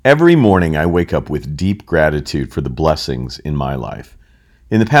Every morning I wake up with deep gratitude for the blessings in my life.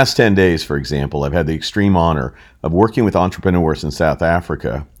 In the past 10 days, for example, I've had the extreme honor of working with entrepreneurs in South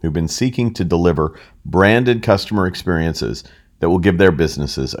Africa who've been seeking to deliver branded customer experiences that will give their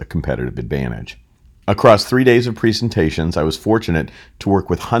businesses a competitive advantage. Across 3 days of presentations, I was fortunate to work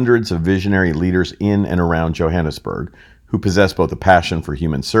with hundreds of visionary leaders in and around Johannesburg who possess both a passion for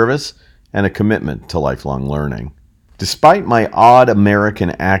human service and a commitment to lifelong learning. Despite my odd American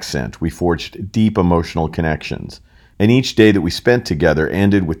accent, we forged deep emotional connections, and each day that we spent together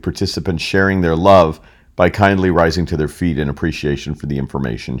ended with participants sharing their love by kindly rising to their feet in appreciation for the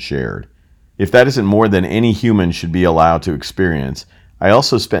information shared. If that isn't more than any human should be allowed to experience, I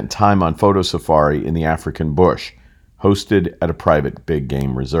also spent time on photo safari in the African bush, hosted at a private big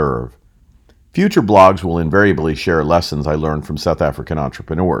game reserve. Future blogs will invariably share lessons I learned from South African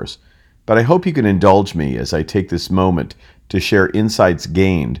entrepreneurs, but I hope you can indulge me as I take this moment to share insights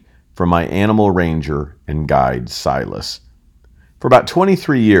gained from my animal ranger and guide, Silas. For about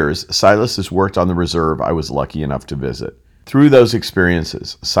 23 years, Silas has worked on the reserve I was lucky enough to visit. Through those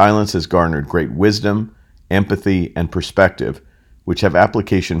experiences, Silas has garnered great wisdom, empathy, and perspective, which have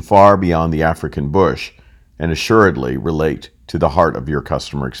application far beyond the African bush and assuredly relate to the heart of your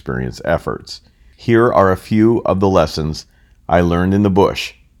customer experience efforts. Here are a few of the lessons I learned in the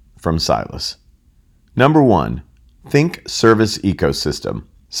bush from Silas. Number 1, think service ecosystem.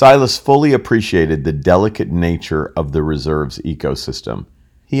 Silas fully appreciated the delicate nature of the reserve's ecosystem.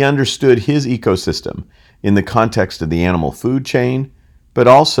 He understood his ecosystem in the context of the animal food chain, but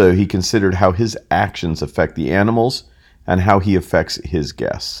also he considered how his actions affect the animals and how he affects his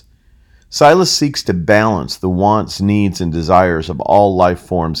guests. Silas seeks to balance the wants, needs, and desires of all life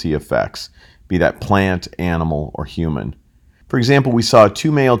forms he affects, be that plant, animal, or human. For example, we saw 2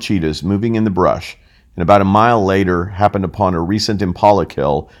 male cheetahs moving in the brush, and about a mile later happened upon a recent impala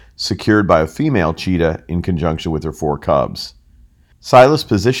kill secured by a female cheetah in conjunction with her 4 cubs. Silas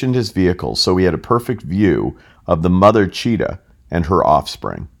positioned his vehicle so he had a perfect view of the mother cheetah and her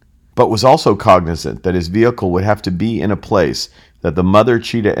offspring, but was also cognizant that his vehicle would have to be in a place that the mother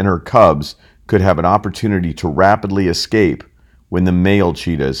cheetah and her cubs could have an opportunity to rapidly escape when the male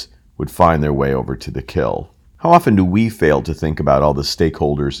cheetahs would find their way over to the kill. How often do we fail to think about all the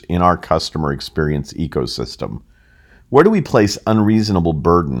stakeholders in our customer experience ecosystem? Where do we place unreasonable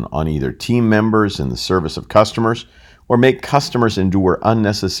burden on either team members in the service of customers or make customers endure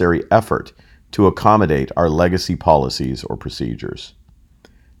unnecessary effort to accommodate our legacy policies or procedures?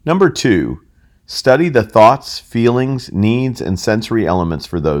 Number 2, study the thoughts, feelings, needs, and sensory elements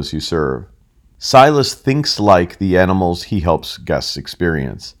for those you serve. Silas thinks like the animals he helps guests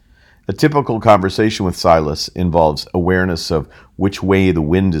experience. A typical conversation with Silas involves awareness of which way the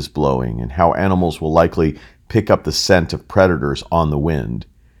wind is blowing and how animals will likely pick up the scent of predators on the wind.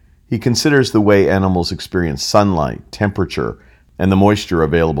 He considers the way animals experience sunlight, temperature, and the moisture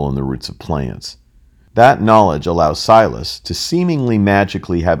available in the roots of plants. That knowledge allows Silas to seemingly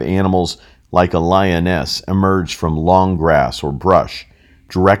magically have animals like a lioness emerge from long grass or brush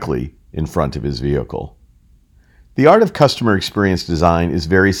directly in front of his vehicle. The art of customer experience design is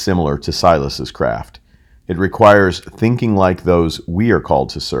very similar to Silas's craft. It requires thinking like those we are called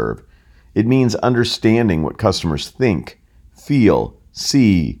to serve. It means understanding what customers think, feel,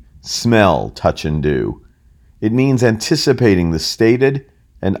 see, smell, touch, and do. It means anticipating the stated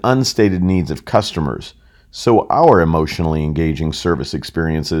and unstated needs of customers, so our emotionally engaging service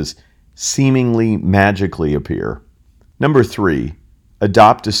experiences seemingly magically appear. Number 3,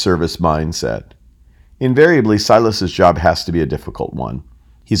 adopt a service mindset. Invariably, Silas's job has to be a difficult one.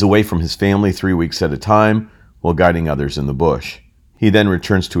 He's away from his family 3 weeks at a time while guiding others in the bush. He then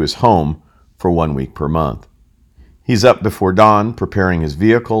returns to his home for 1 week per month. He's up before dawn preparing his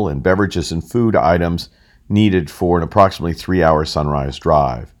vehicle and beverages and food items needed for an approximately 3-hour sunrise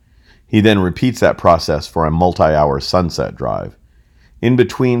drive. He then repeats that process for a multi-hour sunset drive. In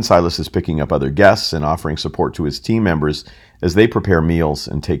between, Silas is picking up other guests and offering support to his team members as they prepare meals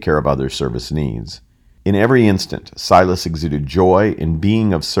and take care of other service needs. In every instant, Silas exuded joy in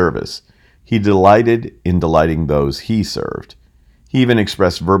being of service. He delighted in delighting those he served. He even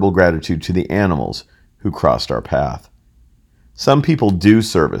expressed verbal gratitude to the animals who crossed our path. Some people do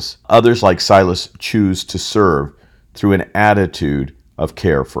service. Others, like Silas, choose to serve through an attitude of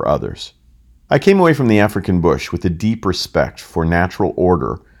care for others. I came away from the African bush with a deep respect for natural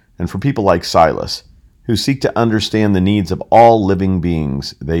order and for people like Silas, who seek to understand the needs of all living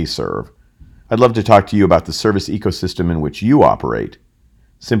beings they serve. I'd love to talk to you about the service ecosystem in which you operate.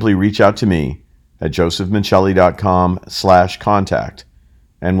 Simply reach out to me at josephminchelli.com/contact,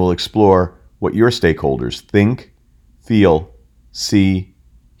 and we'll explore what your stakeholders think, feel, see,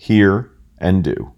 hear, and do.